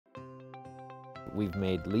We've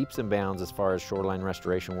made leaps and bounds as far as shoreline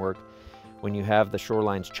restoration work. When you have the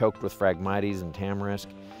shorelines choked with Phragmites and tamarisk,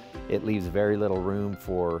 it leaves very little room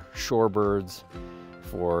for shorebirds,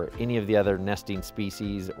 for any of the other nesting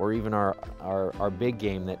species, or even our big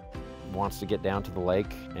game that wants to get down to the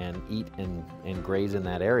lake and eat and graze in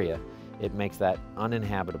that area. It makes that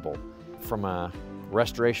uninhabitable. From a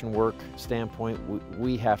restoration work standpoint,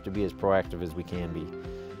 we have to be as proactive as we can be.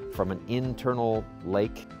 From an internal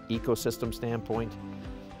lake ecosystem standpoint,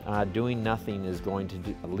 doing nothing is going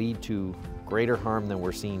to lead to greater harm than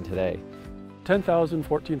we're seeing today. 10,000,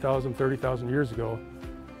 14,000, 30,000 years ago,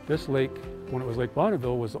 this lake, when it was Lake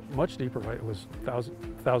Bonneville, was much deeper, right? It was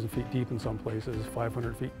 1,000 feet deep in some places,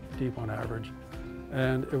 500 feet deep on average.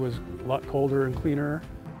 And it was a lot colder and cleaner.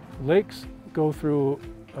 Lakes go through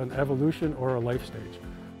an evolution or a life stage.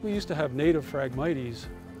 We used to have native Phragmites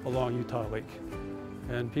along Utah Lake.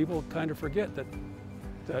 And people kind of forget that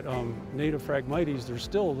native Phragmites, there's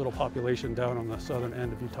still a little population down on the southern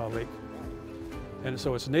end of Utah Lake. And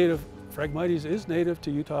so it's native, Phragmites is native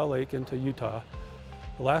to Utah Lake and to Utah.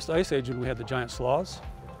 The last ice age when we had the giant sloths,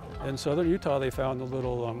 in southern Utah they found the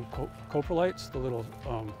little coprolites, the little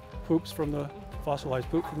poops from the fossilized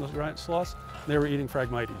poop from the giant sloths. They were eating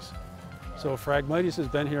Phragmites. So Phragmites has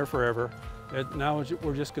been here forever. And now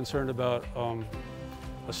we're just concerned about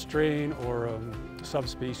a strain or a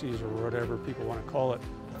subspecies or whatever people want to call it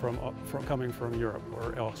from coming from Europe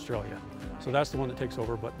or Australia. So that's the one that takes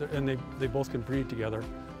over, and they both can breed together,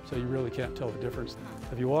 so you really can't tell the difference.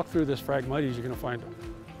 If you walk through this Phragmites, you're going to find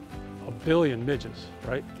a billion midges,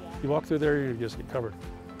 right? You walk through there, you're going to just get covered.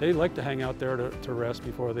 They like to hang out there to rest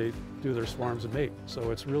before they do their swarms and mate, so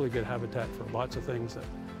it's really good habitat for lots of things that,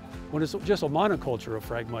 when it's just a monoculture of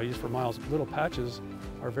Phragmites for miles, little patches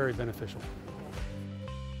are very beneficial.